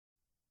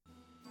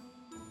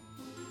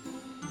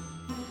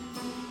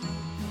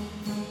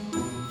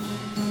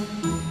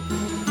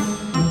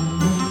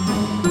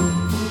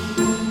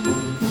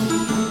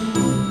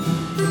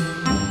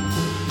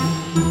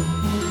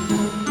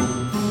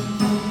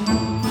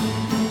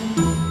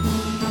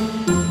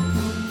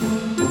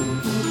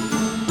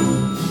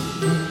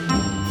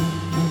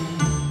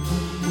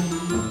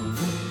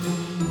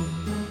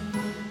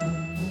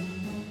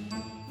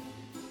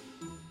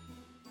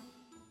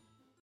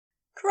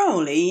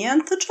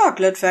and the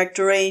Chocolate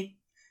Factory,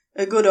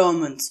 a Good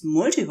Omens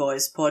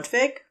Multivoice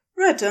Podfic,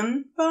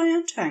 written by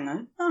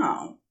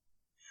entanglednow.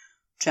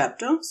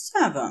 Chapter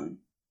 7.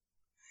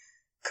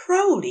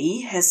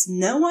 Crowley has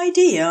no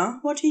idea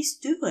what he's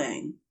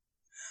doing.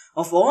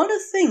 Of all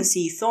the things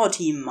he thought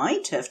he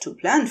might have to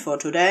plan for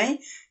today,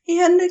 he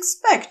hadn't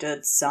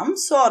expected some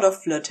sort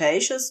of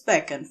flirtatious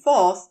back and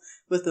forth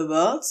with the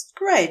world's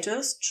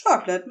greatest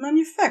chocolate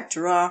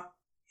manufacturer.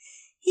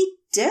 He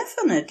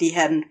definitely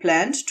hadn't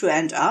planned to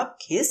end up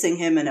kissing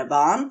him in a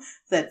barn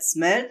that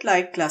smelled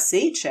like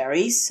glacé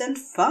cherries and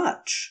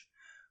fudge,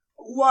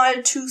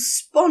 while two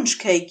sponge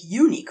cake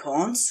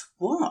unicorns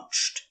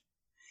watched.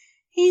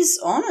 He's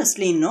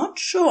honestly not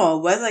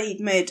sure whether he'd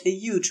made a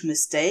huge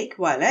mistake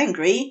while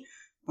angry,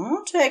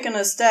 or taken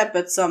a step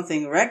at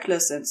something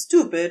reckless and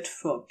stupid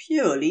for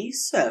purely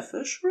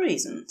selfish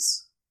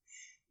reasons.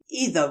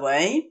 Either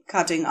way,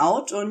 cutting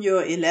out on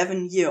your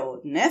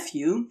 11-year-old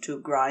nephew to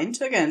grind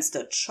against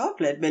a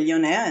chocolate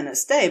billionaire in a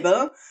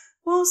stable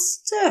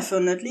was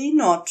definitely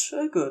not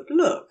a good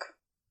look.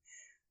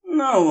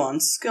 No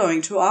one's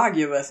going to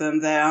argue with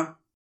him there.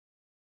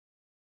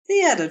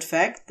 The added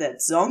fact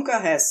that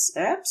Zonka has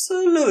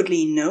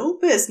absolutely no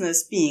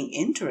business being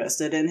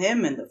interested in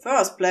him in the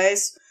first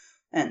place,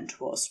 and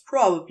was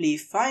probably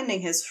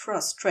finding his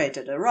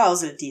frustrated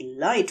arousal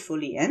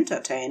delightfully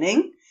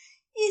entertaining,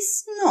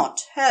 is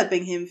not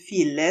helping him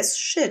feel less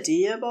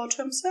shitty about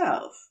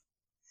himself.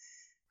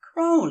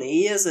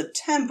 Crowley is a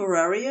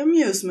temporary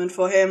amusement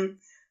for him.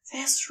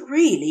 There's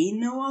really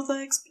no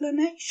other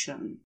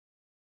explanation.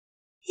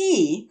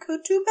 He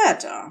could do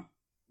better.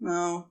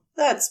 No,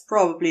 that's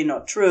probably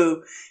not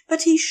true,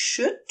 but he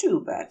should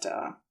do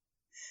better.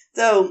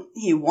 Though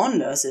he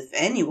wonders if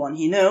anyone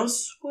he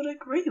knows would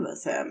agree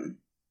with him.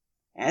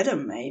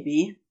 Adam,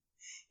 maybe.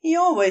 He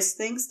always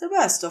thinks the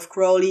best of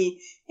Crowley,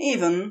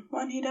 even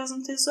when he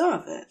doesn't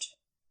deserve it.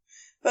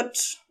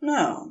 But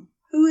no,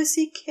 who is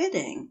he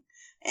kidding?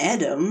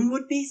 Adam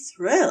would be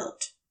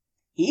thrilled.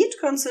 He'd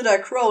consider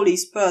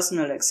Crowley's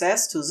personal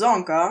access to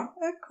Zonka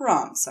a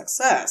grand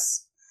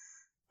success.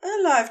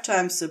 A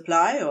lifetime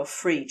supply of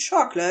free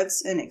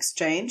chocolates in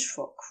exchange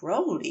for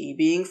Crowley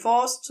being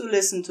forced to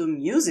listen to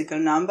musical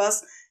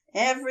numbers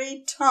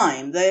every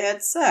time they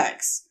had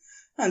sex,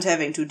 and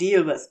having to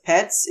deal with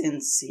pets in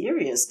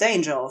serious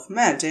danger of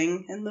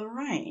melting in the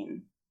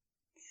rain.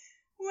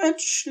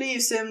 Which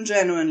leaves him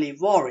genuinely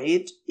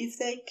worried if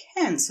they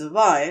can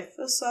survive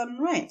a sudden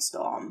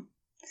rainstorm.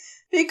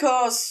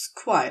 Because,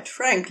 quite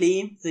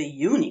frankly, the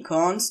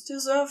unicorns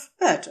deserve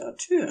better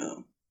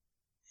too.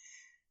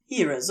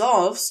 He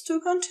resolves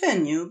to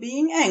continue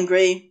being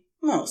angry,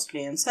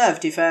 mostly in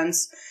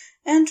self-defense,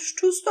 and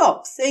to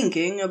stop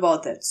thinking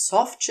about that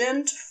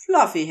soft-chinned,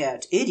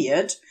 fluffy-haired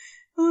idiot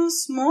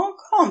who's more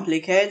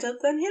complicated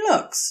than he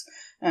looks,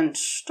 and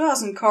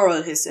doesn't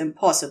coral his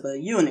impossible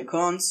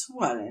unicorns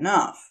well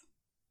enough.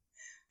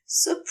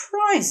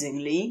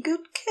 Surprisingly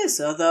good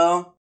kisser,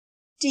 though.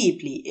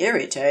 Deeply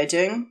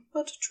irritating,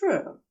 but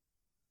true.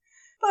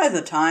 By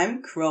the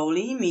time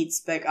Crowley meets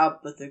back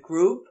up with the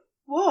group,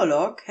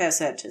 Warlock has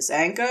had his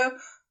ankle,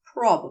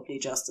 probably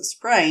just a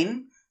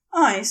sprain,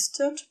 iced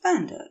and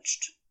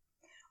bandaged.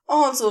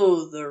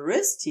 Also, the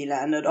wrist he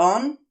landed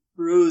on,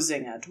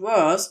 bruising at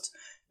worst,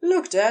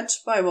 looked at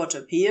by what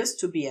appears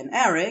to be an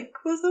Eric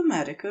with a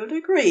medical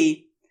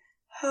degree,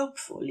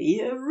 hopefully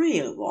a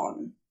real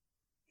one.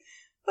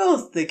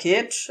 Both the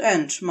kid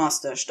and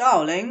Master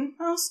Stauling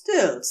are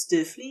still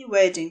stiffly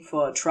waiting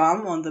for a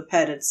tram on the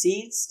padded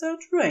seats that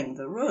ring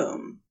the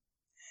room.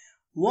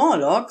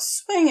 Warlock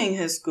swinging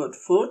his good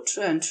foot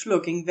and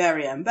looking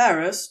very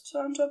embarrassed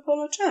and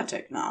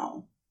apologetic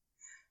now.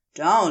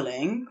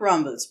 Dowling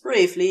grumbles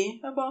briefly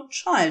about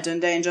child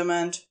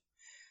endangerment,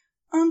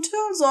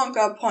 until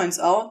Zonka points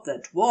out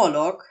that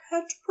Warlock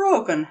had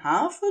broken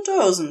half a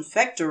dozen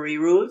factory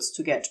rules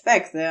to get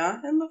back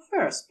there in the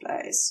first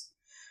place.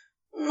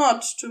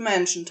 Not to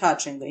mention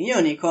touching the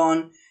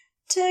unicorn,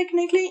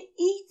 technically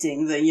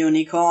eating the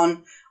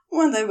unicorn,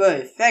 when they were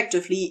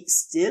effectively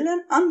still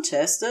an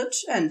untested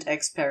and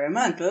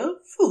experimental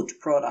food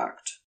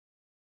product.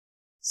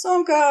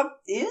 Zonka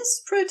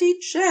is pretty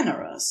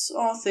generous,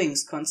 all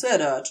things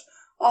considered,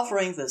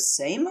 offering the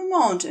same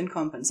amount in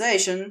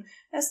compensation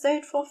as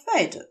they'd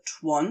forfeited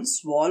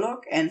once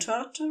Warlock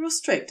entered the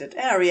restricted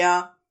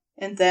area,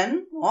 and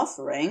then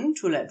offering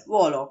to let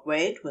Warlock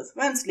wait with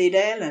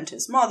Wensleydale and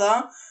his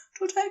mother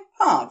to take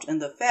part in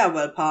the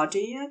farewell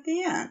party at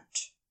the end.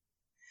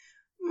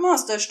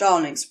 Master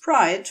Stauling's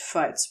pride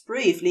fights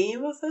briefly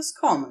with his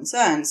common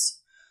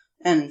sense,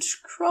 and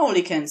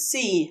Crowley can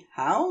see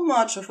how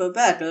much of a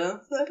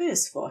battle that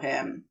is for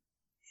him.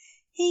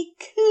 He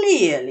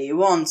clearly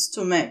wants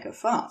to make a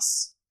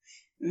fuss.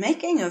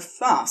 Making a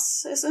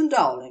fuss is in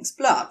Dowling's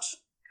blood.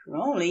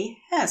 Crowley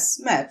has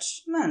met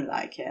men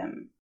like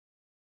him.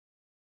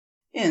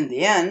 In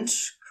the end,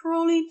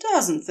 Crowley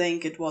doesn't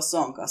think it was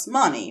Zonka's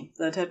money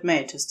that had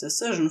made his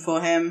decision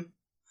for him.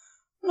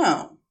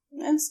 No,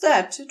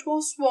 instead it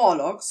was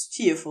Warlock's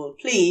tearful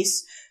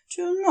pleas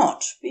to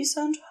not be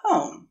sent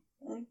home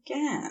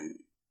again.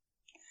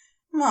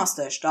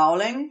 Master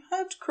Stauling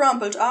had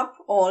crumpled up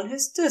all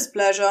his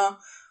displeasure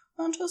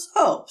and his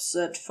hopes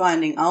at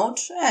finding out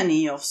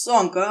any of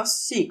Zonka's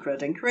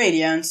secret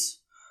ingredients,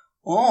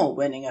 or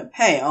winning a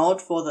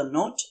payout for the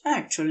not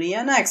actually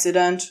an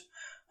accident,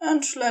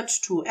 and let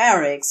two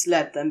Erics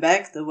lead them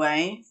back the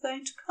way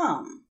they'd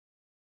come.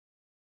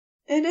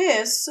 It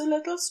is a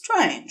little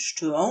strange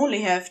to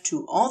only have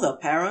two other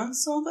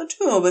parents on the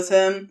tour with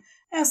him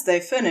as they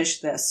finish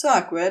their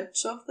circuit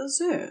of the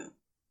zoo.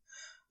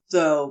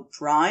 Though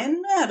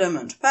Brian, Adam,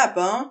 and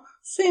Pepper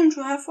seem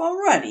to have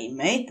already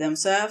made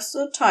themselves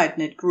a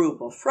tight-knit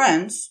group of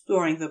friends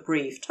during the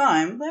brief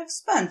time they've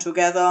spent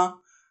together,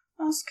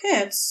 as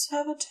kids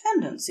have a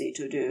tendency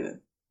to do.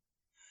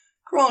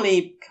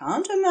 Crowley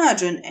can't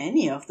imagine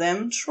any of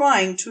them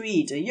trying to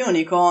eat a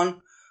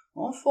unicorn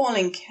or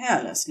falling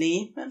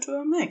carelessly into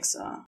a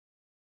mixer.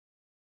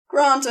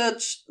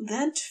 Granted,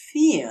 that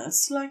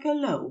feels like a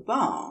low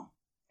bar.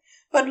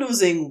 But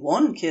losing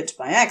one kid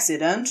by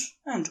accident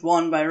and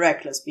one by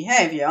reckless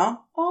behavior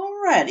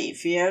already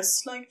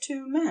feels like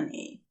too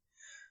many.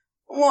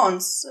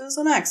 Once is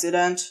an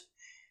accident,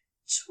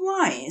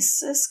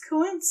 twice is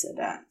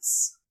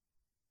coincidence.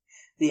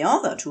 The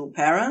other two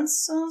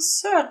parents are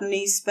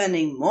certainly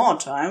spending more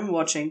time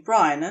watching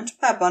Brian and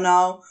Pepper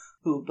now,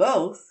 who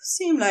both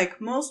seem like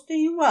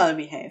mostly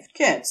well-behaved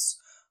kids,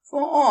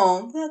 for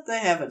all that they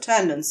have a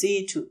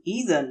tendency to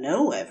either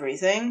know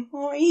everything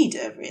or eat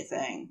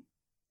everything.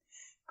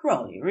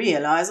 Crowley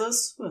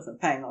realizes, with a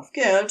pang of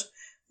guilt,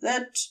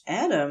 that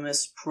Adam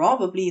is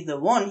probably the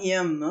one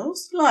here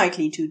most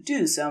likely to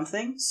do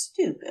something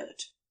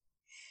stupid.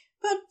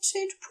 But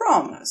he'd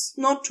promised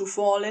not to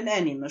fall in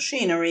any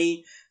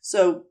machinery,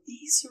 so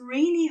he's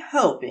really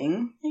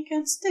hoping he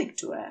can stick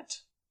to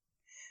it.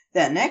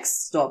 Their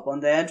next stop on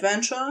their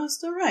adventure is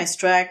the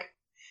racetrack,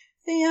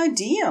 the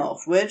idea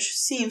of which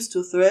seems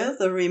to thrill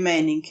the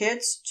remaining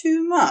kids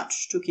too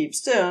much to keep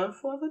still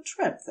for the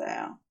trip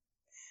there.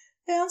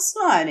 They are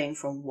sliding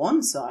from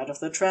one side of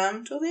the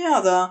tram to the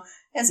other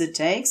as it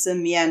takes a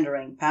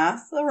meandering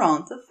path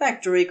around the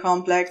factory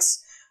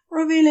complex,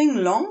 revealing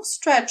long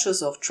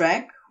stretches of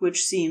track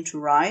which seem to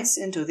rise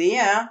into the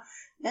air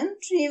and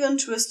even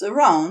twist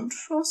around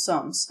for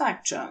some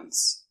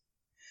sections.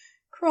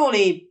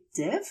 Crowley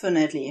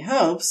definitely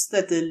hopes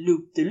that the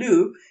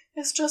loop-de-loop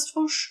is just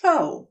for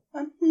show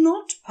and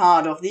not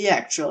part of the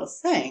actual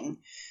thing,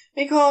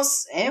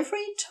 because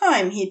every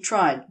time he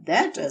tried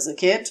that as a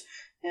kid,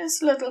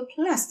 his little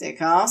plastic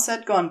cars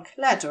had gone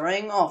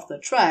clattering off the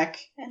track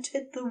and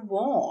hit the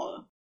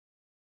wall.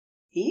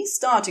 He's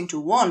starting to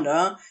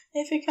wonder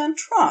if he can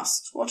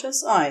trust what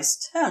his eyes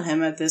tell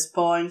him at this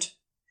point,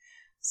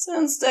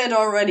 since they'd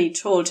already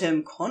told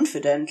him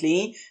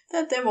confidently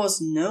that there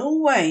was no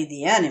way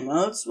the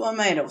animals were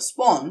made of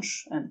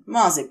sponge and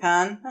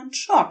marzipan and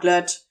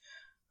chocolate,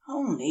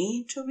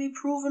 only to be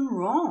proven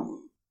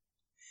wrong.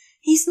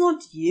 He's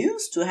not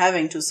used to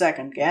having to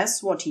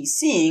second-guess what he's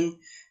seeing,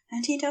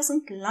 and he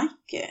doesn't like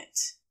it.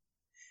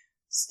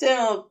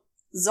 Still,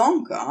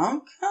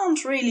 Zonka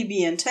can't really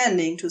be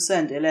intending to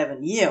send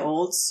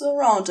 11-year-olds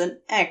around an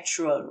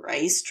actual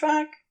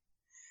racetrack.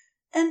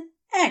 An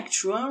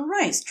actual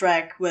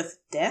racetrack with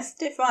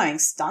death-defying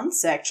stunt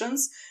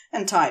sections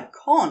and tight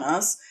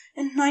corners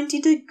and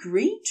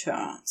 90-degree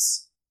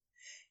turns.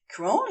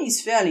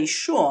 Crowley's fairly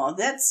sure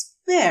that's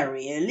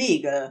very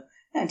illegal,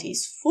 and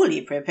he's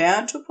fully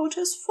prepared to put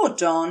his foot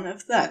down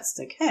if that's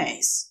the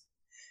case.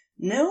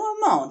 No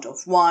amount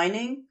of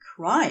whining,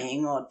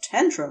 crying, or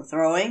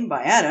tantrum-throwing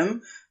by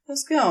Adam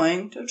is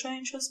going to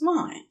change his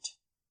mind.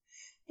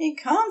 He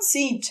can't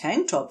see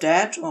Tank Top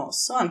Dad or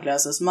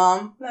Sunglasses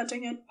Mom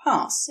letting it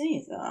pass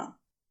either.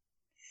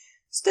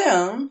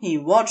 Still, he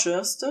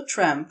watches the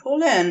tram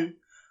pull in,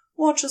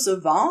 watches a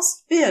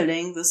vast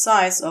building the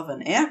size of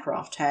an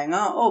aircraft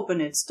hangar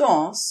open its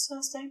doors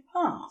as they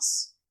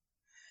pass.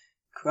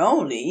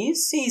 Crowley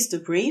sees the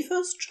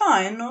briefest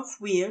shine of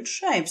wheeled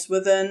shapes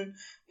within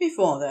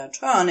before they're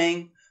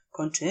turning,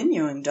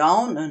 continuing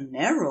down a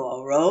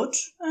narrower road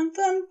and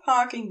then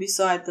parking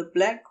beside the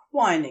black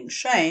winding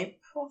shape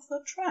of the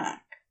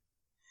track.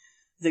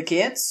 The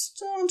kids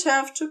don't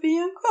have to be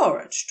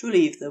encouraged to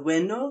leave the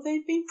window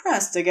they'd been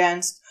pressed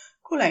against,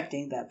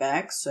 collecting their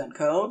bags and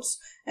coats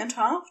and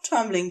half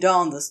tumbling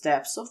down the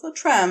steps of the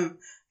tram,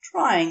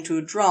 trying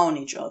to drown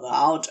each other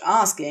out,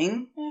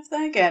 asking if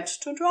they get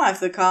to drive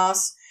the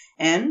cars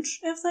and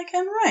if they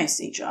can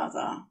race each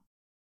other.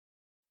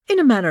 In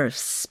a manner of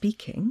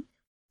speaking,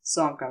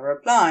 Zonka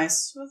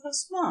replies with a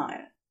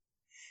smile.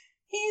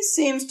 He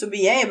seems to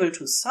be able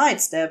to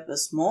sidestep a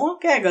small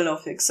gaggle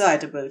of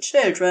excitable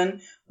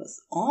children with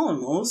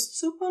almost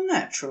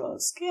supernatural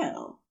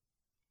skill.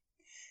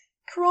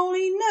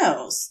 Crowley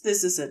knows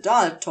this is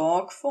adult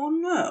talk for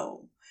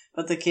no,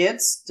 but the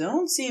kids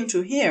don't seem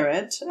to hear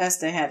it as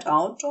they head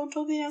out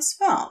onto the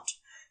asphalt,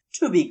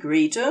 to be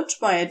greeted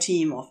by a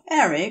team of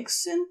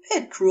Erics in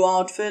pit crew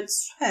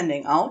outfits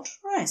handing out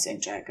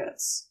racing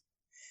jackets.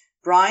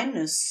 Brian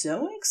is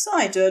so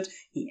excited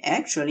he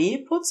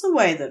actually puts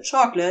away the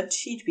chocolate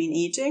he'd been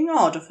eating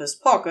out of his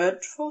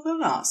pocket for the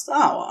last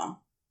hour.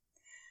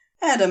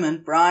 Adam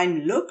and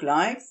Brian look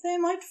like they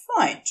might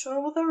fight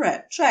over the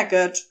red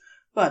jacket,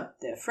 but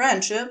their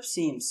friendship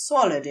seems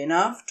solid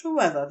enough to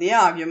weather the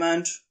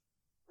argument.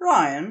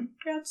 Brian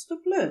gets the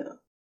blue.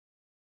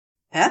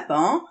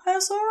 Pepper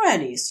has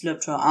already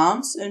slipped her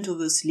arms into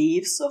the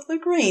sleeves of the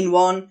green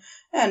one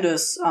and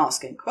is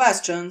asking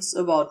questions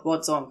about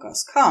what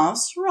Zonka's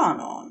cars run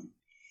on.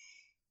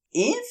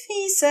 If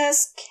he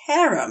says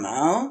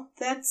caramel,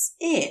 that's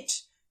it.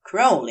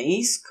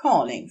 Crowley's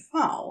calling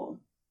foul.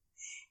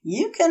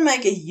 You can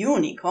make a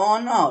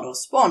unicorn out of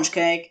sponge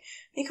cake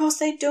because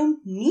they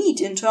don't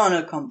need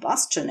internal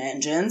combustion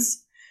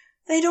engines.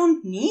 They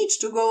don't need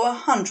to go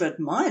 100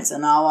 miles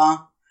an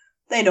hour.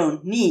 They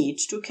don't need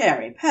to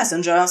carry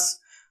passengers,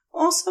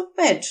 or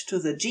submit to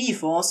the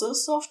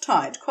G-forces of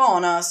tight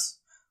corners,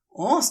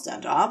 or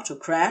stand up to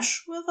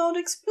crash without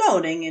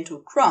exploding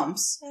into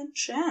crumbs and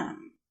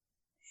jam.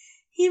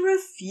 He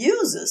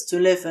refuses to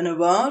live in a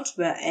world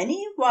where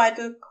any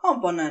vital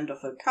component of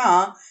a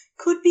car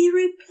could be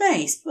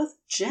replaced with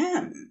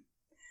jam.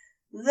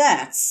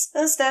 That's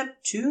a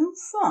step too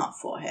far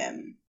for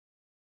him.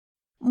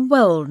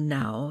 Well,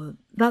 now,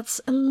 that's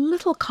a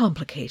little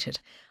complicated.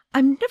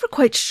 I'm never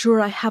quite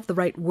sure I have the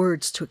right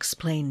words to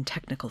explain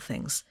technical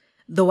things,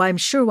 though I'm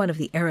sure one of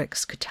the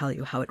Erics could tell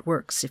you how it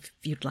works, if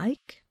you'd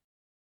like.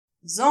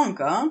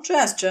 Zonka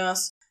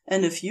gestures,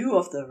 and a few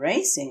of the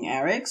racing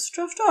Erics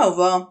drift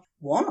over,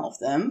 one of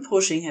them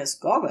pushing his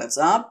goggles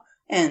up,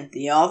 and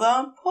the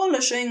other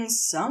polishing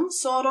some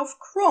sort of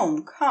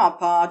chrome car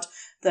part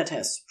that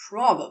has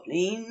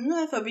probably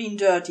never been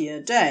dirty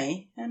a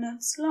day in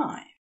its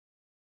life.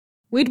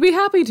 We'd be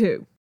happy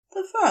to.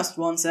 The first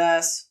one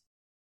says.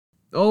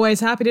 Always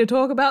happy to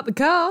talk about the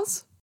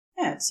cars.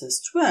 Adds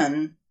his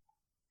twin.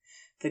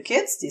 The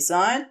kids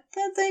decide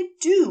that they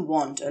do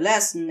want a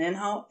lesson in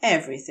how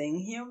everything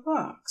here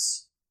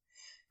works.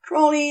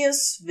 Crowley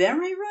is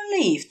very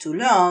relieved to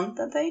learn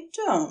that they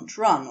don't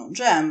run on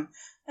jam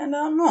and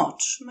are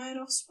not made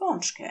of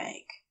sponge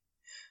cake,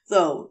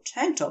 though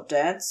Tank Top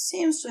Dad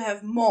seems to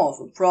have more of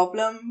a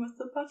problem with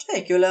the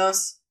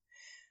particulars.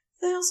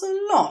 There's a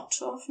lot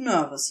of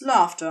nervous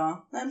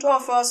laughter and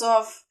offers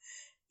of,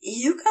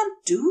 "You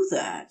can't do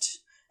that,"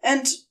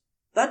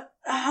 but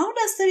how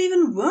does that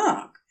even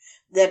work?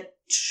 That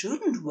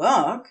shouldn't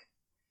work.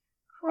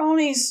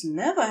 Crowley's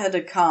never had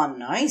a car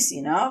nice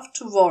enough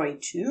to worry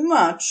too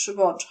much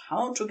about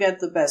how to get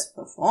the best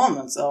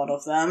performance out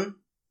of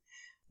them.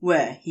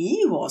 Where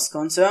he was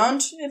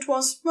concerned, it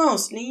was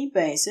mostly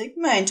basic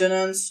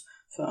maintenance,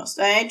 first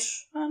aid,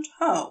 and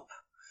hope,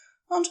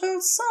 until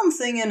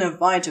something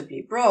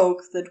inevitably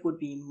broke that would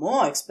be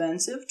more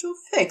expensive to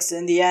fix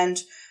in the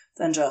end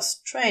than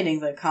just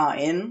trading the car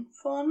in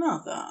for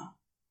another.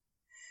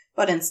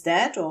 But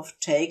instead of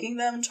taking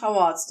them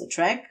towards the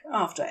track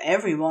after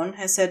everyone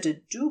has had a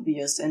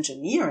dubious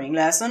engineering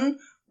lesson,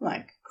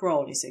 like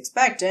Crowley's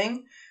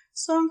expecting,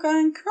 Zonka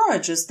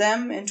encourages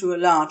them into a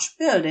large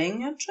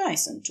building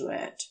adjacent to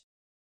it.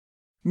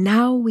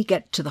 Now we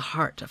get to the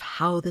heart of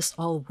how this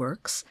all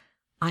works.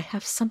 I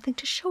have something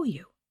to show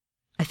you.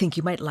 I think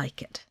you might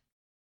like it.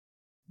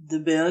 The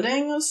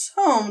building is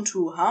home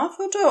to half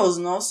a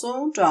dozen or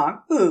so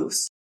dark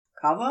booths,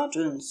 covered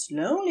in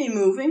slowly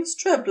moving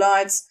strip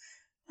lights,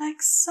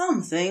 like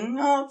something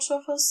out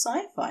of a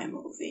sci-fi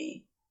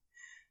movie.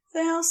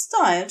 They are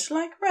styled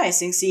like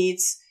racing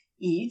seats,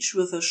 each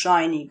with a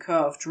shiny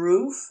curved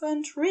roof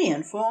and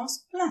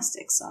reinforced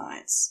plastic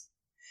sides.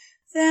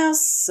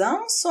 There's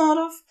some sort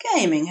of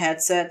gaming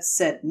headset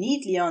set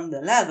neatly on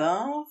the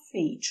leather of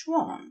each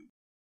one.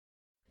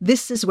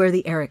 This is where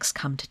the Erics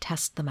come to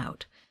test them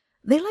out.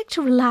 They like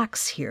to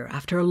relax here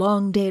after a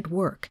long day at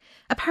work.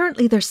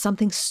 Apparently there's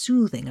something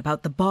soothing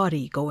about the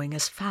body going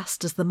as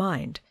fast as the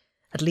mind,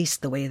 at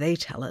least the way they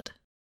tell it.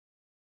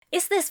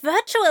 Is this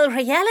virtual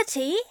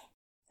reality?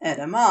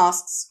 Adam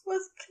asks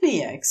with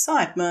clear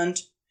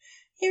excitement.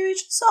 He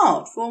reaches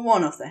out for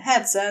one of the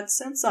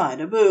headsets inside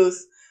a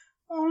booth,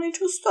 only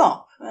to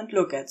stop and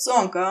look at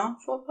Zonka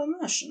for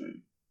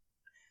permission.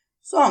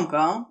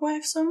 Zonka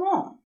waves him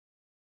on.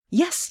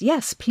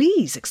 Yes,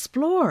 please,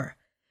 explore.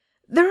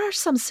 There are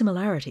some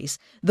similarities,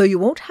 though you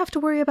won't have to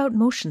worry about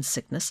motion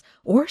sickness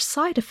or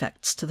side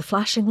effects to the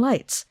flashing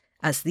lights,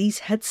 as these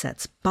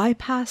headsets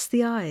bypass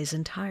the eyes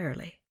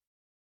entirely.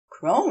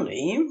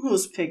 Crowley,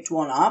 who's picked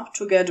one up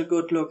to get a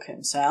good look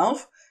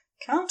himself,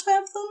 can't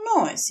have the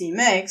noise he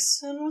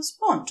makes in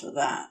response to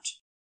that.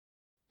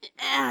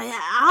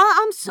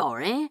 I'm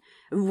sorry,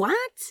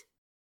 what?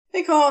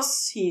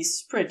 Because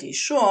he's pretty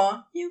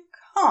sure you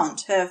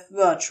can't have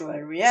virtual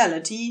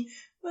reality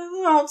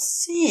without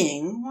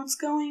seeing what's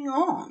going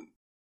on.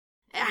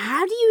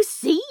 How do you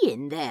see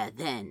in there,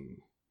 then?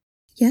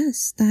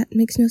 Yes, that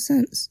makes no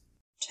sense.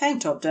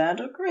 Tank Top Dad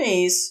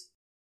agrees.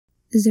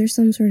 Is there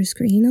some sort of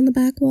screen on the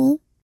back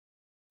wall?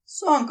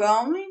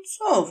 Zonka leans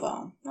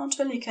over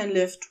until he can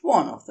lift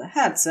one of the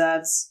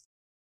headsets.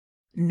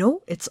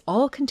 No, it's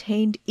all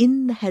contained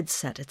in the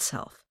headset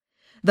itself.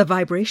 The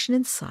vibration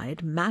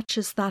inside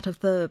matches that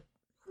of the,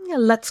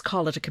 let's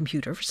call it a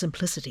computer for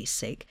simplicity's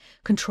sake,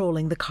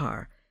 controlling the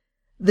car.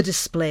 The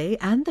display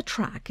and the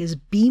track is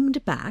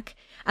beamed back,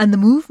 and the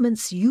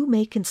movements you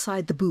make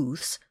inside the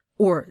booths,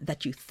 or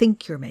that you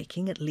think you're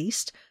making at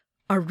least,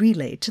 are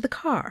relayed to the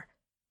car,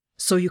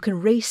 so you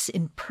can race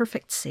in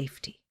perfect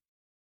safety.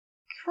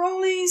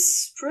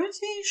 Crowley's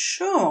pretty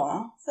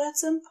sure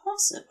that's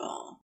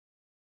impossible.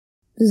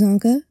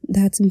 Zonka,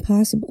 that's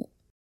impossible.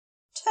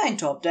 Tank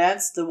Top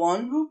Dad's the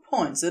one who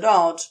points it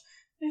out,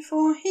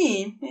 before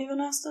he even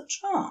has the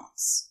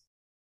chance.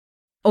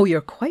 Oh,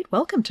 you're quite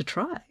welcome to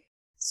try.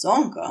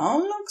 Zonka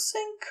looks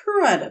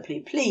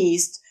incredibly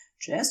pleased,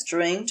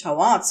 gesturing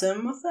towards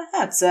him with the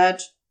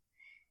headset.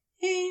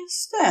 He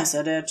stares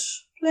at it,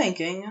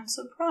 blinking in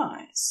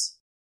surprise.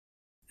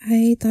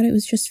 I thought it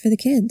was just for the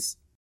kids.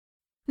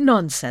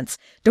 Nonsense.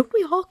 Don't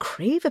we all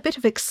crave a bit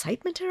of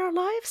excitement in our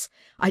lives?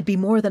 I'd be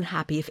more than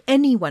happy if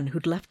anyone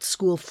who'd left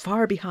school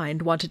far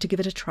behind wanted to give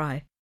it a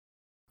try.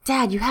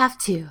 Dad, you have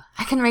to.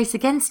 I can race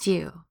against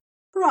you.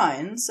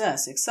 Brian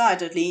says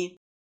excitedly.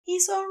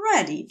 He's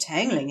already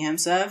tangling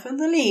himself in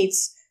the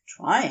leads,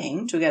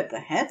 trying to get the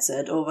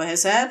headset over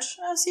his head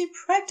as he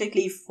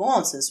practically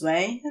falls his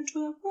way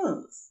into a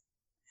booth.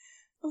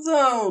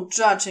 Though,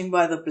 judging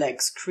by the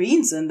black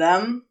screens in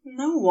them,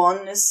 no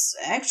one is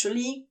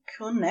actually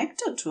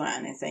connected to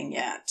anything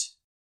yet.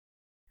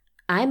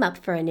 I'm up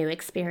for a new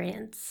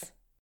experience.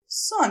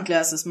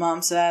 Sunglasses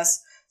Mom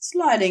says,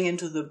 sliding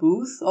into the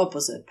booth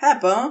opposite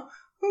Pepper,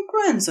 who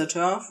grins at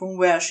her from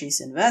where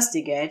she's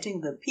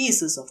investigating the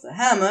pieces of the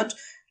helmet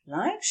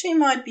like she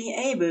might be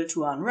able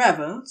to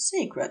unravel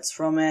secrets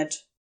from it.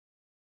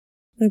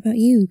 What about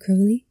you,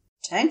 Crowley?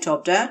 Tank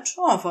Top Dad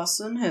offers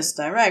in his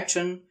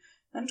direction,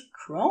 and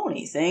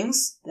Crowley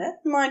thinks that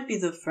might be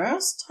the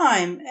first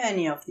time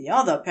any of the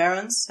other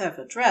parents have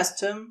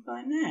addressed him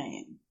by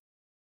name.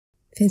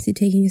 Fancy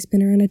taking a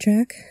spin around a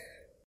track?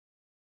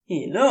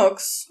 He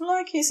looks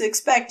like he's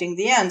expecting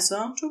the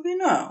answer to be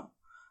no,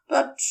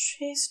 but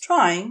he's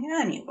trying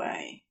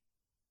anyway.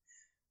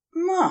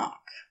 Mark.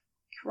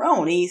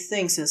 Crowley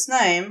thinks his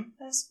name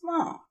is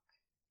Mark.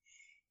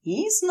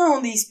 He's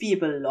known these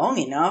people long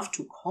enough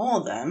to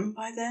call them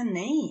by their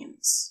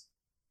names.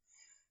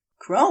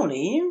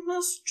 Crowley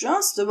is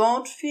just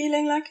about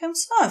feeling like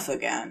himself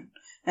again,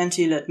 and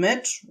he'll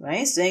admit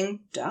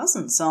racing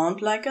doesn't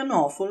sound like an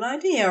awful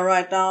idea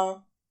right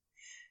now.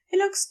 He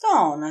looks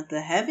down at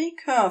the heavy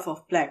curve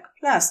of black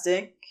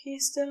plastic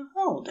he's still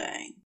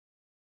holding.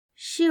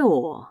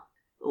 Sure.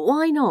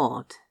 Why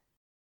not?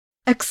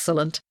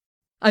 Excellent.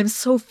 I'm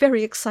so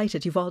very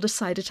excited you've all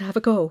decided to have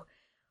a go.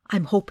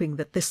 I'm hoping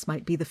that this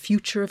might be the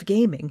future of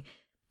gaming.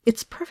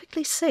 It's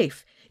perfectly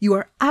safe. You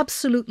are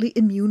absolutely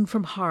immune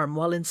from harm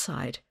while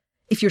inside.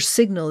 If your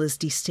signal is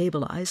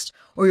destabilized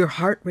or your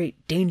heart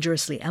rate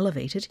dangerously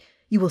elevated,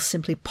 you will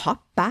simply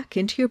pop back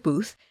into your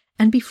booth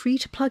and be free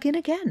to plug in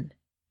again.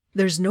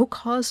 There's no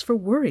cause for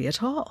worry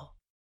at all.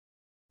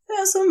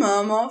 There's a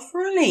murmur of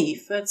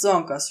relief at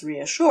Zonka's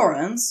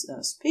reassurance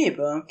as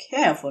people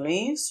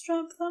carefully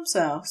strap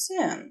themselves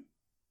in.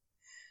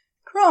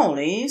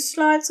 Crowley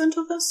slides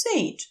into the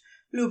seat,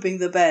 looping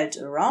the belt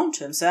around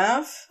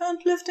himself and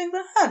lifting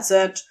the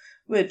headset,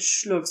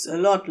 which looks a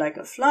lot like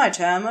a flight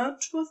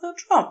helmet with a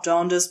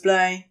drop-down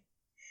display.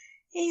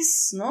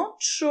 He's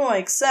not sure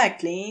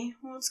exactly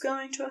what's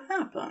going to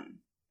happen.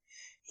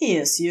 He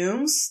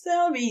assumes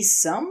there'll be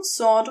some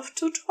sort of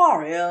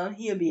tutorial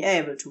he'll be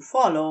able to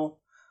follow.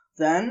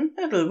 Then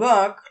it'll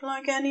work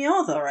like any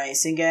other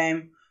racing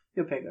game.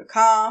 You pick a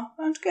car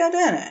and get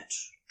in it,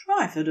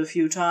 drive it a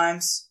few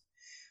times.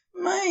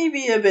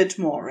 Maybe a bit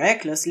more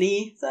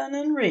recklessly than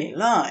in real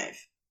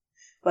life.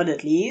 But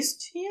at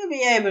least he'll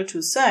be able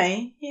to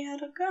say he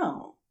had a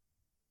go.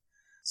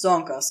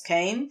 Zonka's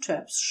cane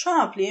taps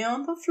sharply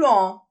on the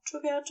floor to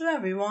get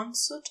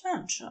everyone's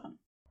attention.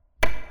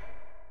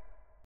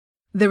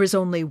 There is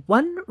only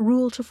one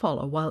rule to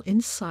follow while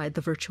inside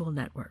the virtual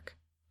network.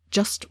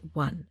 Just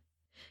one.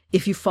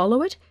 If you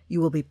follow it,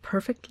 you will be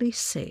perfectly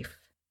safe.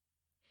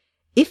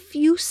 If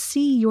you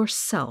see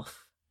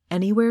yourself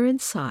anywhere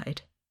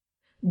inside,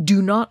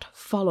 do not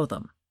follow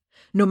them,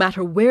 no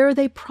matter where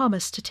they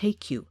promise to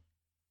take you.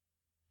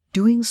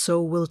 Doing so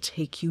will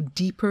take you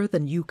deeper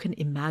than you can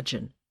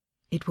imagine.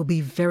 It will be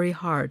very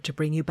hard to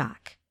bring you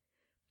back.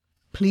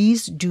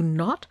 Please do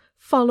not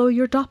follow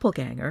your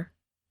doppelganger,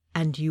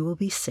 and you will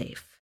be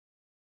safe.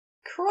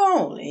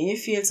 Crowley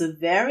feels a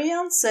very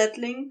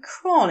unsettling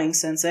crawling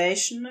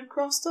sensation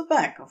across the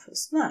back of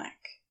his neck.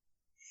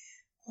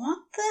 What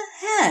the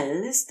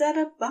hell is that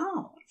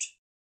about?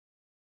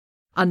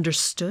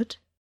 Understood?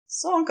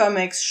 Zonka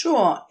makes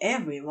sure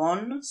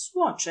everyone is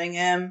watching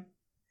him.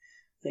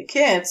 The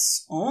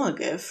kids all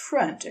give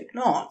frantic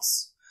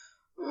nods.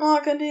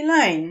 Mark and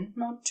Elaine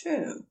nod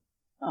too.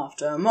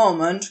 After a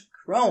moment,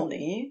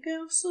 Crowley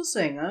gives a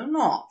single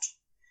nod.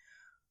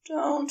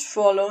 Don't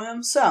follow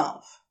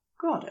himself.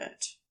 Got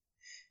it.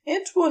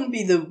 It wouldn't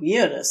be the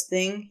weirdest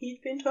thing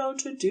he'd been told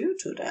to do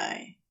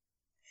today.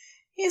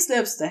 He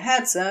slips the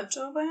headset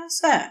over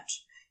his head,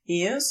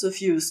 hears a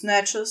few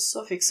snatches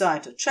of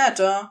excited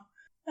chatter,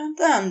 and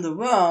then the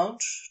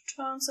world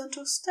turns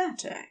into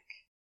static.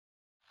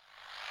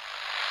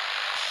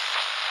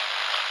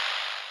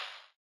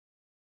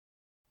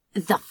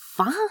 The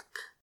fuck?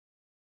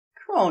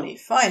 Crowley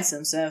finds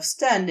himself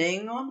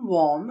standing on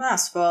warm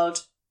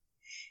asphalt.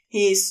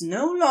 He's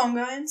no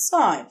longer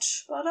inside,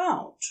 but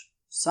out,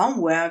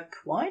 somewhere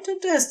quite a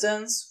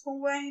distance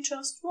from where he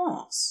just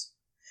was.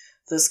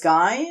 The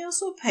sky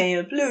is a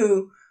pale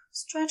blue,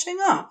 stretching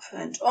up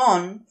and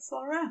on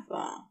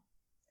forever.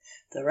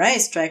 The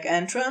racetrack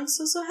entrance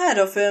is ahead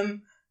of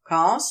him,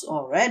 cars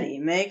already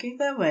making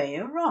their way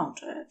around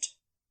it.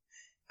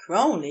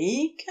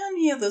 Crowley can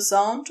hear the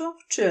sound of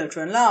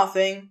children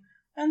laughing,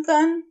 and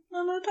then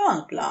an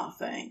adult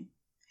laughing.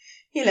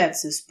 He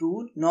lets his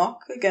boot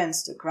knock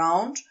against the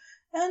ground,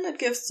 and it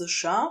gives the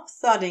sharp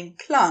thudding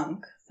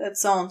clunk that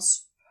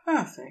sounds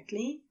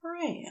perfectly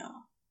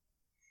real.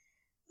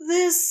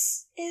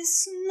 This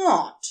is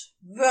not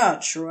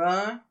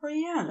virtual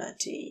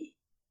reality.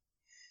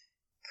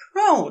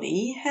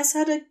 Crowley has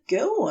had a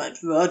go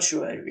at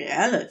virtual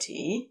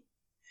reality.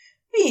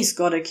 He's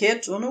got a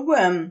kid on a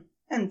whim,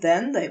 and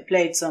then they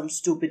played some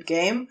stupid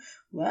game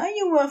where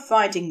you were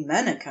fighting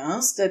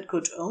mannequins that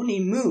could only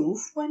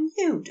move when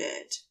you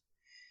did.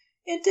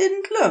 It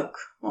didn't look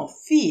or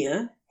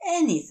feel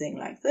anything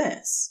like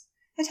this.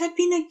 It had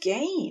been a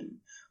game,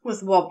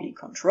 with wobbly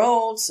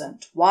controls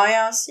and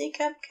wires he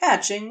kept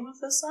catching with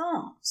his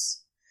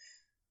arms.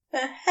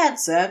 A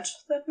headset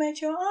that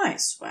made your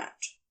eyes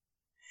sweat.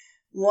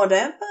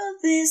 Whatever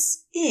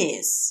this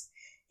is,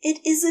 it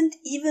isn't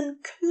even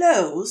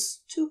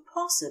close to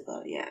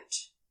possible yet.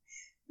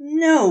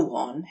 No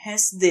one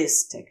has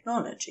this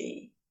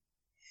technology.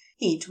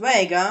 He'd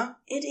wager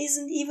it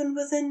isn't even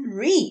within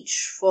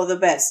reach for the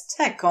best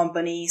tech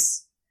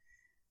companies.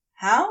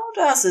 How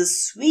does a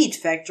sweet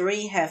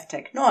factory have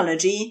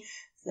technology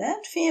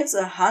that feels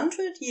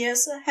 100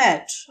 years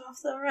ahead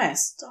of the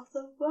rest of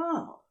the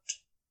world?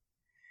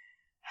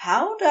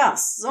 How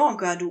does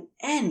Zonka do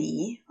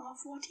any of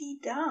what he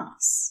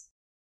does?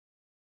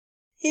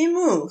 He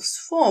moves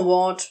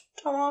forward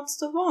towards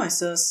the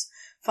voices,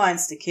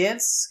 finds the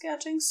kids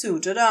getting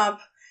suited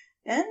up,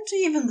 and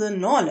even the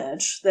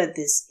knowledge that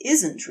this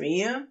isn't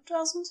real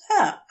doesn't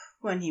help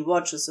when he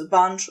watches a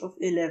bunch of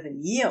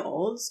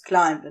 11-year-olds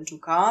climb into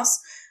cars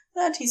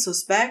that he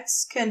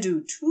suspects can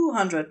do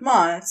 200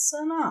 miles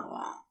an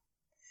hour.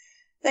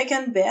 They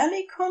can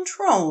barely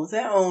control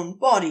their own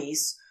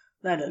bodies,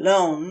 let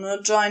alone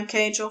a giant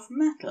cage of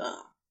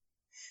metal.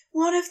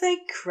 What if they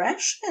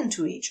crash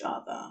into each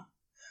other?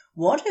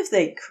 What if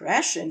they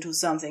crash into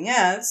something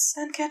else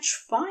and catch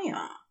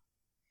fire?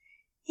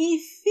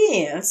 He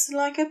feels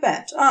like a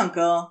bad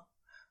uncle,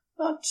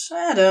 but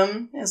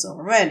Adam is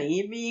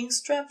already being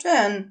strapped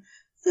in,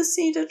 the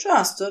seat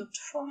adjusted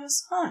for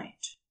his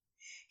height.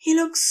 He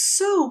looks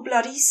so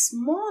bloody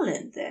small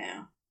in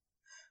there.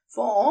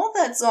 For all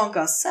that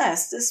Zonka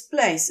says this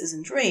place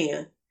isn't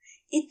real,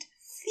 it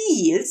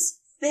feels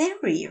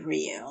very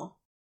real.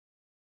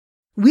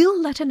 We'll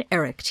let an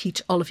Eric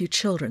teach all of you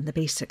children the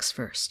basics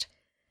first.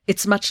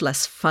 It's much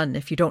less fun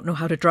if you don't know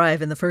how to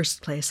drive in the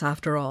first place,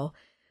 after all.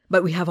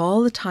 But we have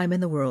all the time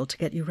in the world to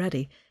get you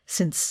ready,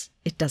 since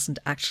it doesn't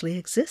actually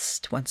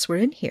exist once we're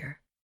in here.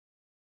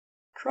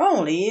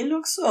 Crowley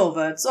looks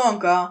over at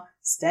Zonka,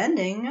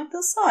 standing at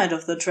the side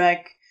of the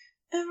track,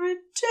 a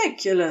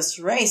ridiculous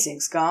racing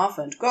scarf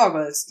and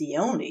goggles the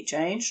only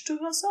change to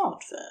his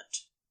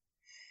outfit.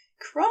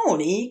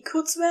 Crowley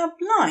could swear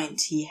blind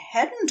he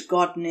hadn't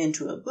gotten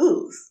into a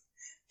booth.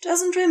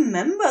 Doesn't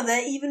remember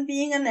there even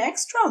being an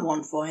extra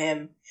one for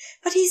him,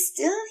 but he's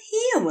still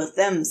here with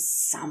them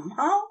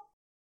somehow.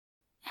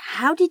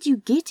 How did you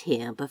get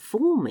here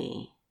before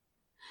me?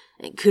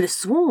 I could have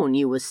sworn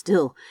you were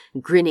still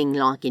grinning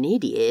like an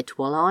idiot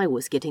while I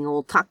was getting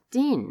all tucked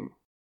in.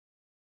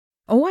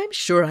 Oh, I'm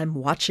sure I'm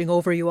watching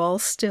over you all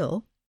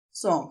still.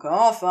 Zonka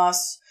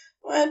offers,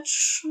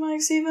 which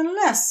makes even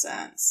less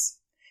sense.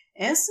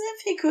 As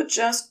if he could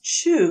just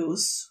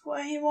choose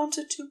where he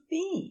wanted to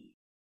be.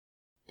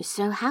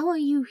 So how are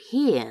you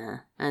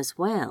here as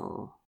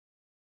well?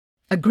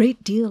 A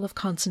great deal of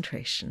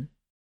concentration.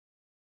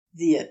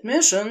 The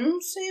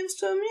admission seems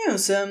to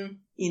amuse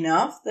him,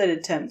 enough that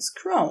it tempts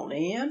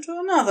Crowley into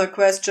another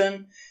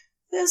question,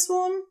 this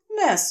one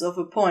less of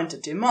a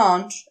pointed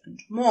demand and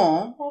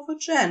more of a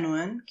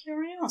genuine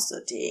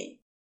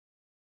curiosity.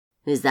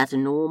 Is that a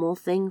normal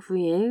thing for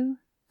you?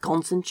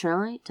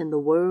 Concentrate and the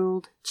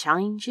world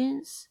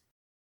changes?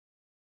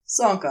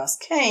 Zonka's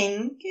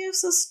cane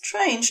gives a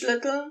strange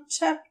little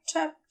tap,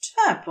 tap,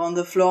 tap on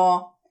the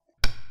floor.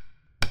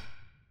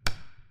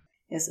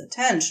 His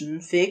attention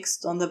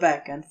fixed on the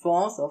back and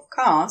forth of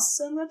cars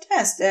in the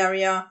test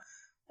area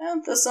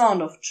and the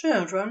sound of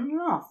children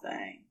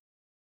laughing.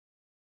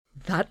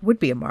 That would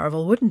be a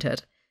marvel, wouldn't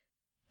it?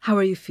 How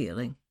are you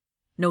feeling?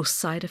 No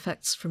side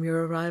effects from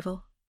your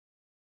arrival?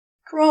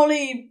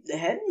 Crowley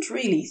hadn't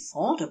really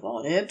thought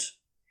about it.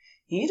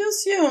 He'd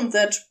assumed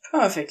that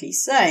perfectly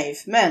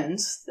safe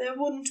meant there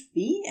wouldn't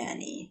be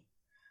any.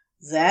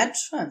 That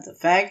and the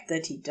fact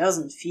that he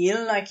doesn't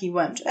feel like he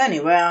went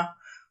anywhere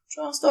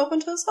just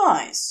opened his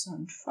eyes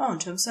and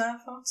found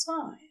himself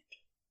outside.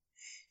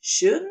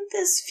 Shouldn't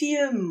this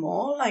feel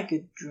more like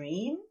a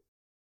dream?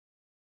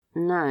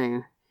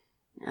 No,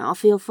 I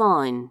feel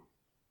fine.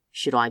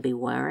 Should I be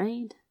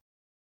worried?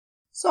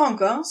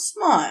 Zonka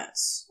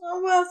smiles,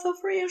 a wealth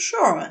of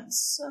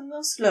reassurance in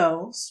the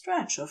slow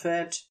stretch of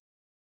it.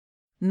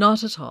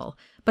 Not at all,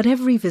 but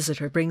every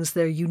visitor brings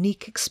their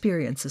unique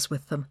experiences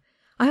with them.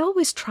 I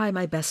always try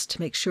my best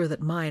to make sure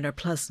that mine are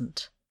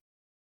pleasant.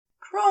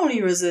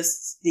 Crowley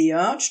resists the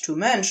urge to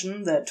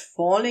mention that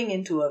falling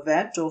into a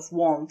vat of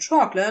warm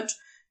chocolate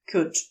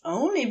could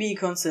only be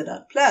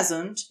considered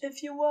pleasant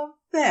if you were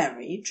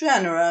very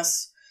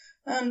generous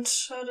and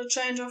had a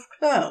change of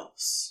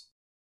clothes.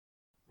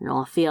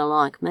 I feel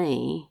like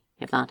me,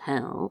 if that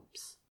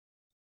helps.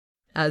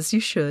 As you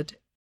should.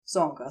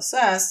 Zonka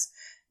says,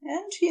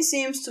 and he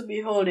seems to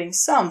be holding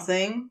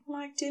something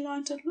like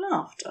delighted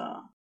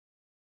laughter.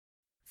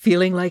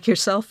 Feeling like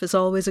yourself is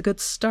always a good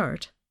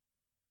start.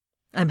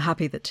 I'm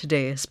happy that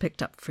today has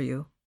picked up for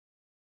you.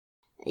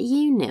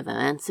 You never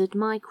answered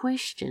my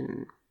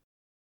question.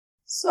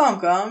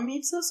 Zonka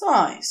meets his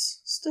eyes,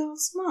 still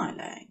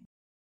smiling.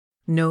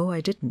 No,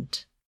 I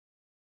didn't.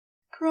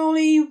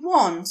 Crowley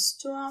wants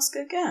to ask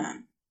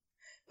again,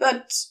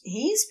 but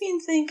he's been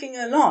thinking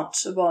a lot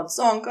about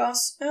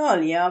Zonka's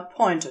earlier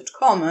pointed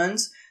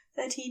comment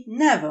that he'd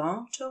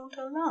never told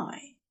a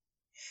lie.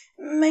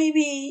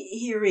 Maybe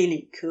he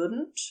really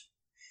couldn't.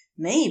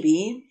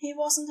 Maybe he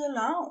wasn't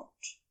allowed.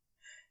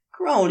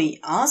 Crowley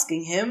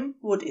asking him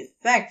would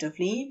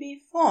effectively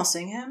be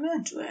forcing him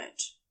into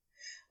it,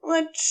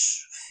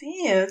 which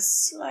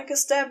feels like a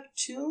step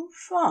too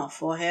far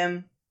for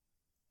him.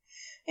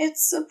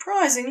 It's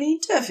surprisingly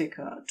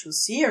difficult to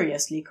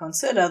seriously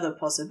consider the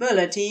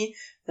possibility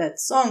that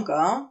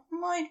Zonka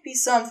might be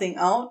something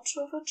out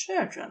of a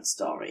children's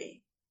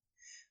story.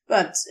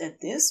 But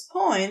at this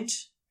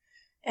point,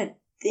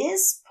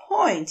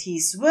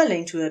 he's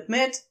willing to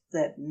admit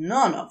that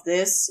none of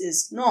this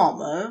is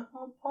normal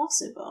or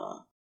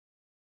possible.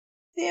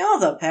 The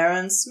other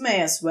parents may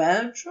as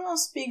well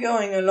just be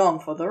going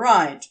along for the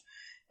ride,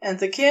 and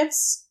the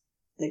kids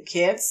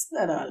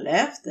that are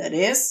left, that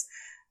is,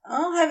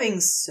 are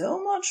having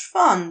so much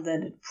fun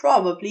that it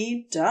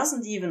probably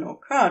doesn't even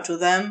occur to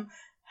them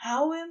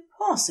how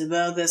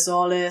impossible this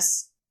all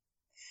is.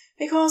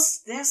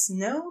 Because there's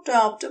no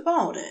doubt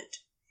about it.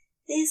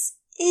 This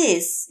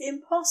is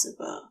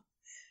impossible.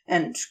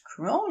 And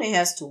Crowley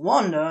has to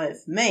wonder if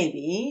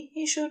maybe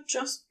he should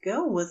just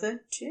go with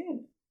it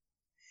too.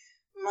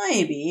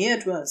 Maybe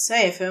it will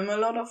save him a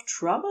lot of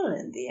trouble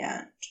in the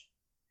end.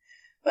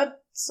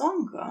 But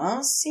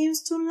Zonka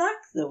seems to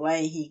like the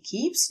way he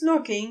keeps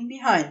looking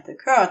behind the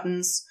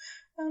curtains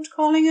and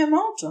calling him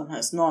out on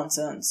his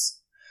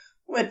nonsense,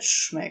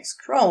 which makes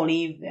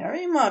Crowley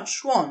very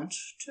much want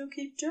to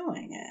keep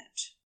doing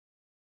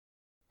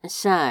it.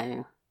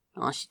 So,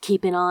 I should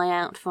keep an eye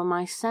out for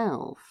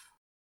myself.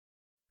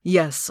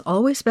 Yes,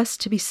 always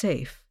best to be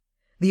safe.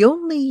 The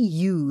only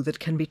you that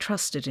can be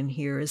trusted in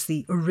here is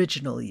the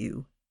original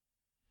you.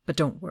 But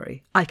don't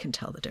worry, I can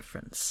tell the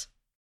difference.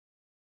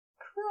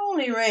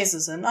 Crowley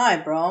raises an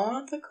eyebrow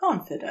at the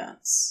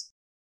confidence.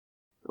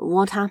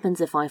 What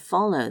happens if I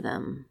follow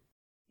them?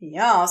 He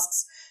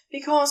asks,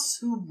 because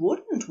who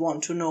wouldn't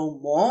want to know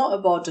more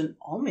about an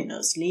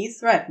ominously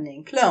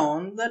threatening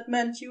clone that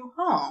meant you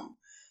harm,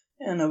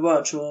 in a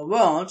virtual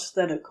world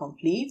that a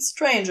complete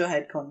stranger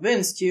had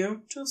convinced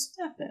you to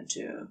step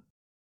into?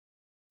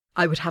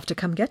 I would have to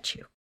come get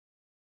you.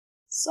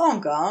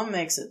 Zonka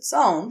makes it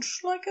sound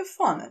like a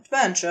fun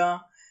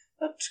adventure,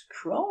 but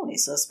Crowley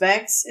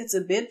suspects it's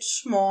a bit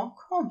more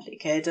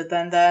complicated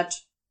than that.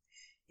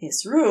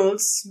 His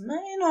rules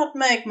may not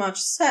make much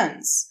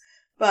sense,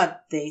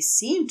 but they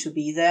seem to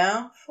be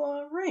there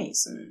for a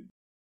reason.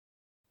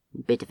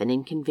 Bit of an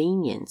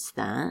inconvenience,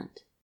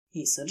 that.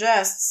 He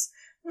suggests,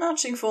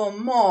 nudging for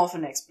more of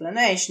an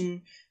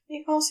explanation,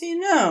 because he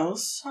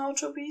knows how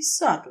to be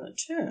subtle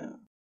too.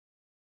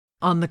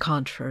 On the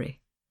contrary,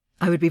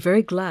 I would be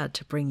very glad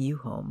to bring you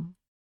home.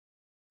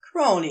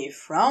 Crowley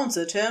frowns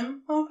at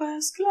him over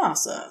his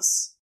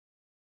glasses.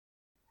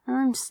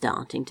 I'm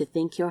starting to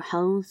think your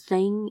whole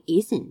thing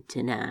isn't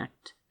an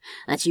act,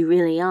 that you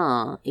really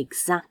are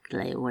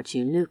exactly what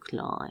you look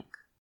like.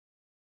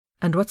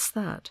 And what's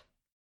that?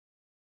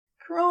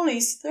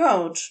 Crowley's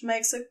throat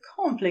makes a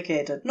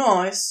complicated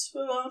noise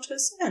without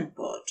his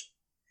input.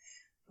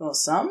 For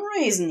some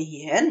reason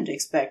he hadn't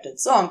expected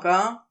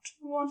Zonka to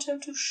want him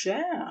to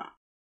share.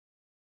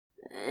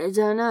 I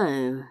don't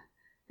know.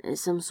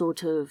 Some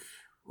sort of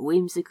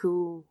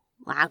whimsical,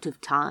 out of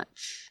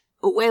touch,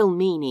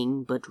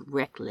 well-meaning but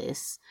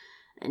reckless,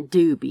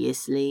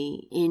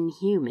 dubiously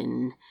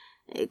inhuman,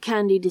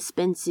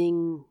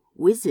 candy-dispensing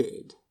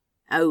wizard,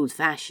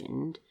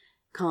 old-fashioned,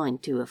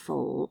 kind to a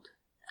fault,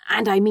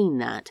 and I mean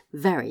that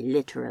very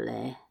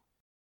literally.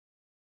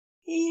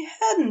 He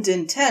hadn't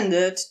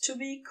intended to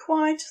be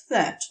quite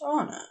that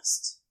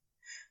honest.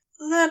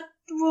 That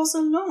was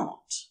a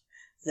lot.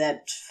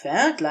 That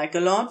felt like a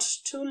lot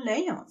to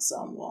lay on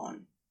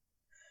someone.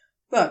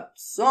 But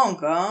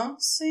Zonka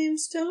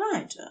seems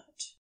delighted.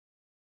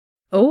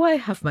 Oh, I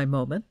have my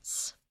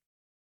moments.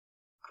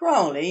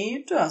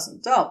 Crowley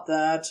doesn't doubt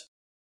that.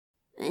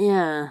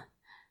 Yeah,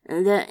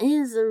 There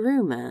is a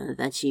rumor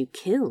that you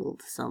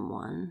killed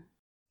someone.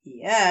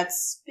 He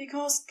adds,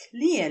 because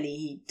clearly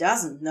he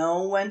doesn't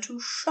know when to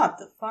shut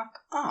the fuck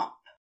up.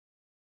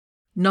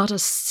 Not a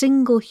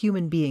single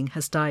human being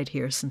has died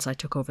here since I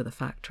took over the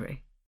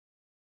factory.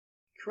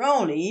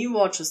 Crowley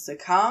watches the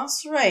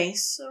cars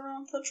race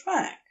around the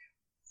track.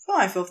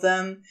 5 of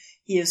them,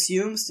 he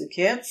assumes the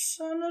kids,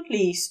 and at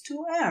least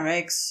 2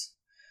 Erics.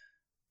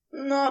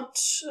 Not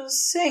a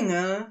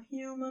single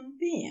human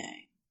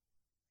being.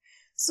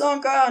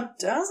 Zonka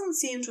doesn't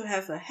seem to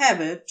have a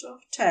habit of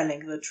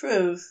telling the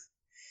truth,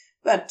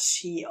 but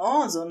he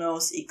also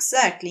knows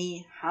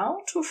exactly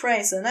how to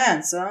phrase an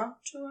answer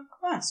to a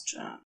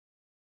question.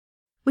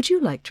 Would you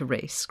like to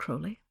race,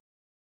 Crowley?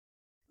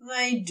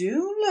 They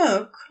do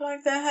look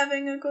like they're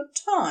having a good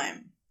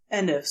time,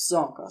 and if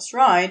Zonka's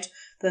right,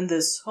 then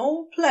this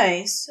whole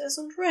place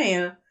isn't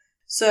real,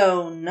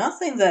 so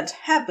nothing that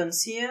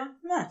happens here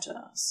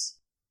matters.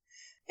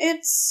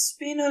 It's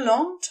been a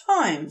long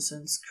time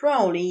since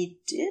Crowley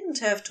didn't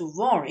have to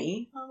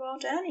worry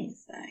about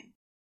anything.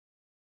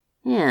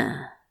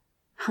 Yeah,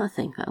 I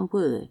think I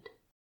would.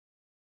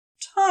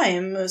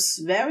 Time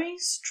is very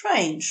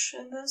strange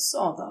in this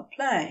other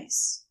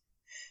place.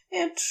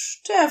 It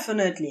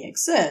definitely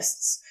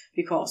exists,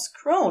 because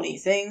Crowley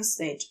thinks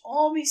they'd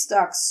all be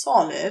stuck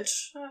solid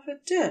if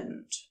it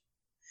didn't.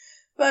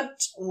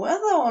 But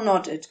whether or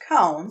not it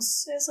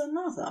counts is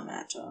another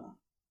matter.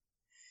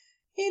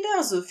 He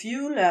does a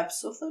few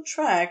laps of the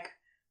track,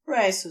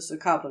 races a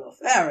couple of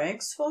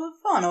Erics for the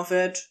fun of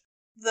it,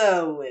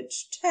 though it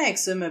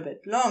takes him a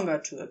bit longer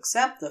to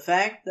accept the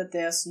fact that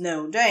there's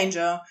no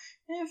danger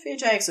if he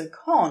takes a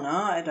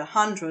corner at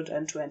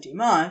 120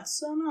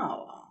 miles an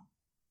hour.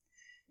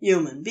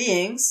 Human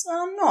beings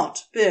are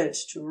not built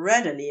to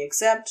readily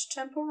accept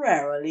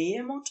temporarily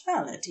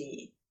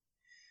immortality.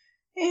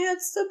 He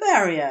hits the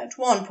barrier at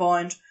one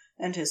point,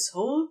 and his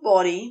whole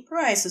body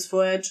braces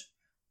for it,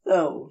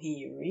 though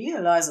he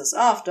realizes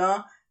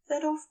after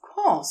that of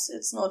course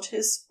it's not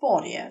his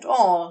body at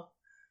all,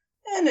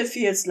 and it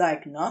feels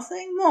like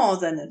nothing more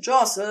than a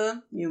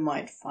jostle you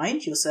might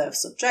find yourself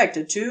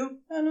subjected to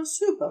in a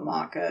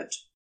supermarket.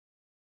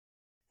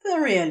 The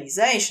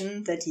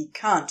realization that he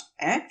can't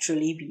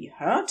actually be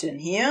hurt in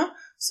here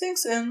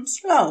sinks in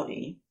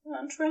slowly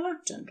and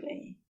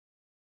reluctantly.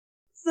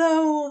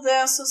 Though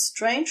there's a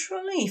strange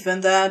relief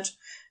in that,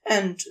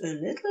 and a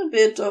little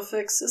bit of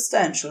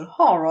existential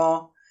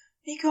horror,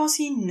 because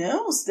he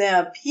knows there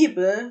are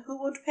people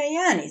who would pay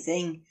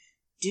anything,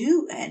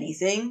 do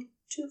anything,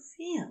 to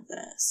feel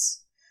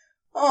this,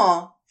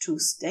 or to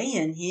stay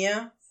in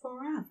here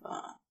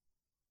forever.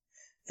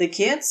 The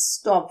kids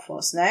stop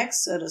for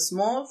snacks at a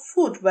small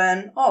food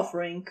van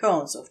offering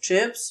cones of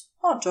chips,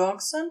 hot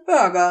dogs, and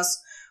burgers,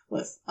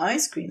 with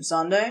ice cream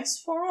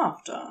sundaes for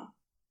after.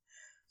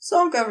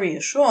 Zonka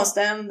reassures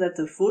them that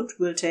the food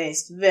will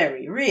taste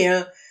very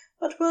real,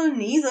 but will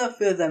neither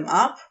fill them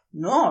up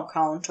nor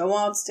count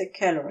towards their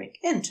caloric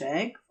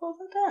intake for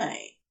the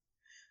day.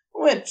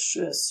 Which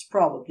is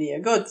probably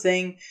a good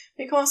thing,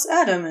 because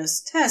Adam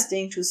is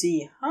testing to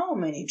see how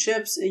many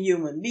chips a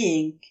human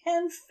being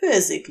can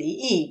physically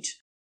eat,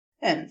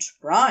 and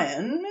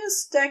Brian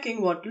is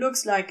stacking what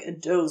looks like a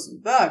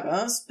dozen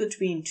burgers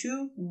between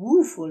 2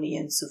 woefully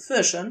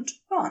insufficient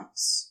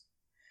buns.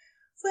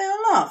 They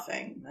are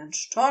laughing and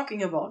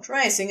talking about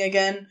racing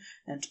again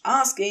and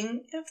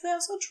asking if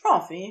there's a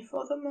trophy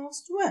for the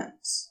most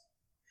wins.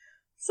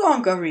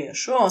 Zonka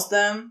reassures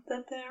them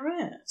that there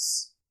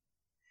is.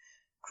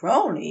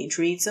 Crowley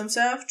treats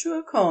himself to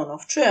a cone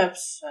of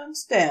chips and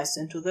stares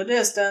into the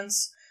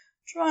distance,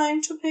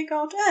 trying to pick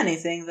out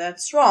anything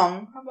that's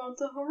wrong about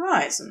the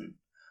horizon,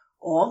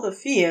 or the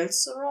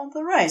fields around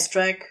the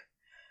racetrack,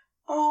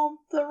 or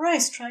the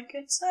racetrack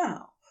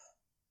itself.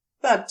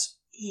 But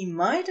he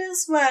might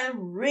as well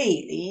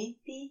really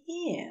be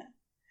here,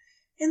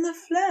 in the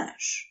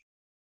flesh.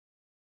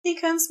 He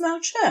can smell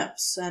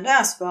chips and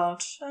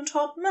asphalt and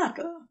hot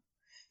metal.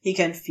 He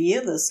can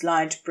feel the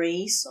slight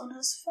breeze on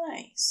his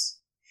face.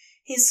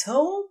 His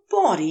whole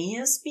body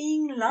is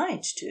being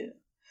lied to,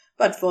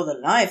 but for the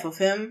life of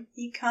him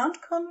he can't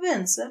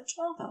convince it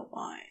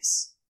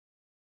otherwise.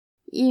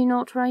 You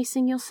not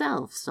racing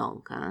yourself,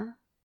 Zonka?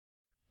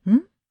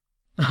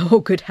 Oh,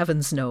 good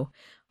heavens, no.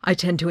 I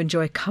tend to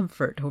enjoy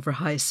comfort over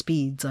high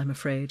speeds, I'm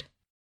afraid.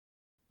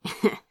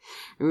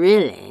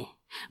 Really?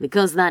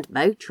 Because that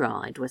boat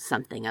ride was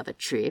something of a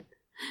trip,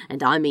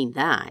 and I mean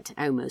that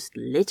almost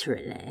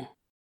literally.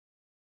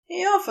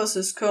 He offers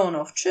his cone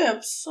of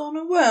chips on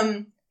a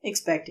whim,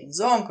 expecting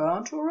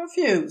Zonka to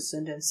refuse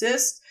and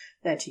insist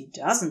that he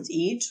doesn't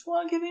eat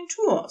while giving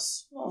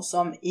tours, or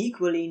some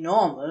equally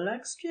normal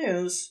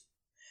excuse.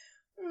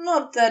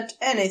 Not that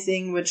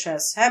anything which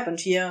has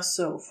happened here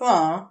so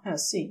far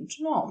has seemed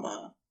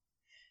normal.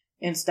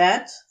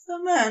 Instead, the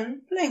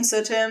man blinks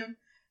at him,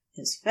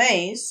 his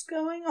face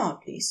going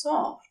oddly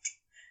soft,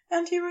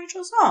 and he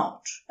reaches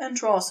out and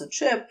draws a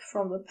chip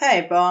from the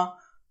paper,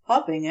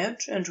 popping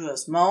it into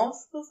his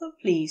mouth with a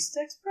pleased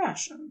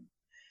expression.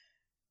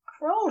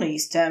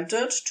 Crowley's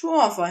tempted to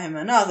offer him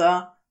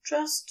another,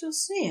 just to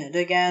see it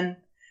again,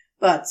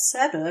 but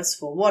settles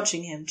for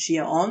watching him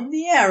cheer on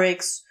the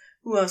Erics,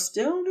 who are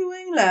still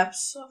doing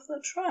laps of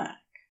the track.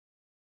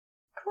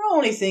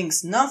 Crowley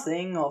thinks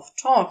nothing of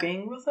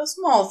talking with his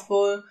mouth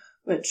full,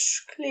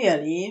 which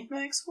clearly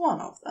makes one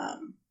of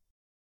them.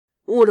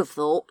 Would have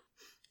thought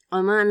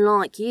a man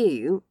like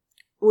you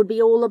would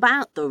be all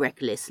about the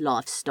reckless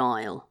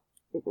lifestyle,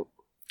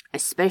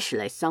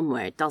 especially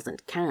somewhere it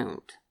doesn't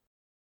count.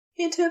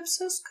 He tips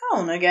his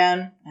cone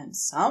again, and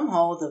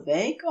somehow the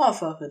vague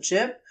offer of a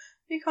chip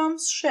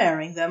becomes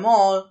sharing them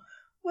all,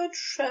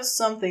 which has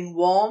something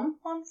warm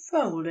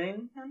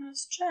unfolding in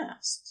his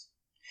chest.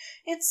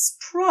 It's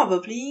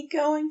probably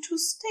going to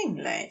sting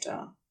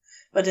later,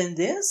 but in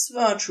this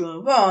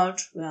virtual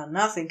world where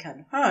nothing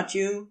can hurt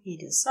you, he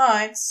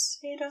decides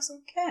he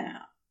doesn't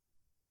care.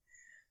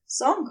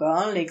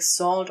 Zonka licks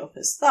salt off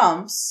his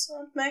thumbs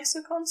and makes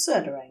a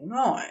considering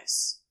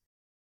noise.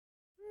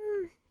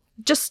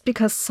 Just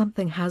because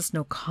something has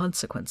no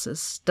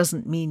consequences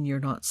doesn't mean you're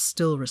not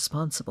still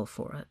responsible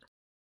for it.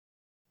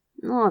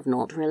 I've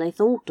not really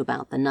thought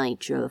about the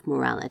nature of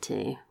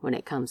morality when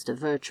it comes to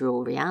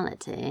virtual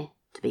reality,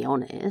 to be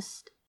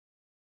honest.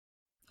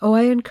 Oh,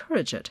 I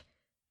encourage it.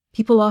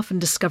 People often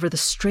discover the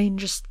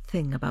strangest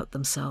thing about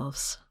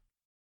themselves.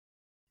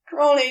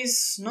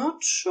 Crowley's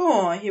not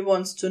sure he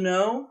wants to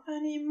know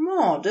any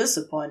more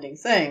disappointing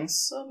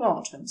things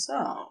about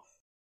himself.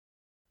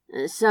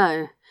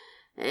 So,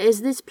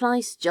 is this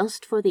place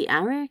just for the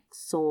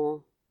Erics,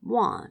 or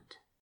what?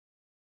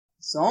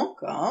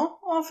 Zonka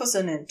offers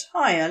an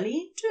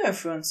entirely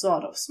different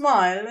sort of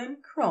smile in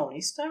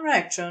Crowley's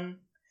direction.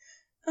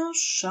 A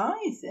shy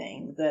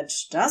thing that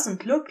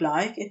doesn't look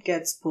like it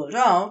gets pulled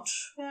out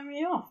very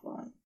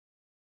often.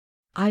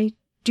 I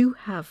do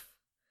have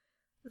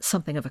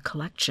something of a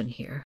collection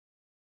here.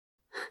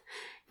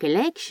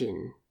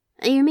 Collection?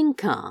 You mean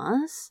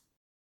cars?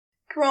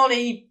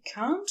 Crowley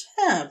can't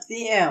help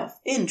the air of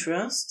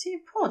interest he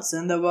puts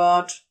in the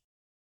word.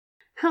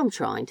 I'm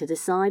trying to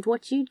decide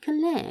what you'd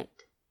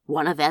collect.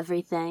 One of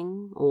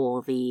everything,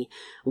 or the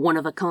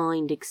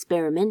one-of-a-kind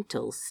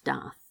experimental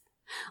stuff.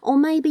 Or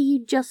maybe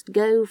you'd just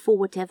go for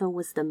whatever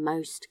was the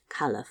most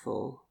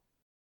colourful.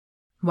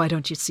 Why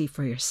don't you see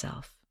for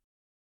yourself?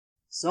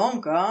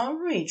 Zonka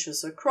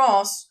reaches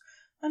across,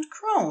 and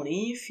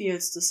Crowley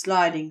feels the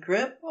sliding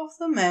grip of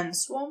the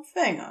man's warm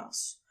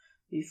fingers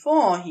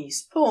before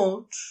he's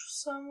pulled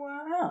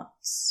somewhere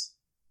else.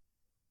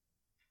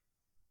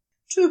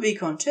 To be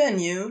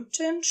continued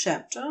in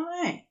Chapter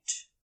 8.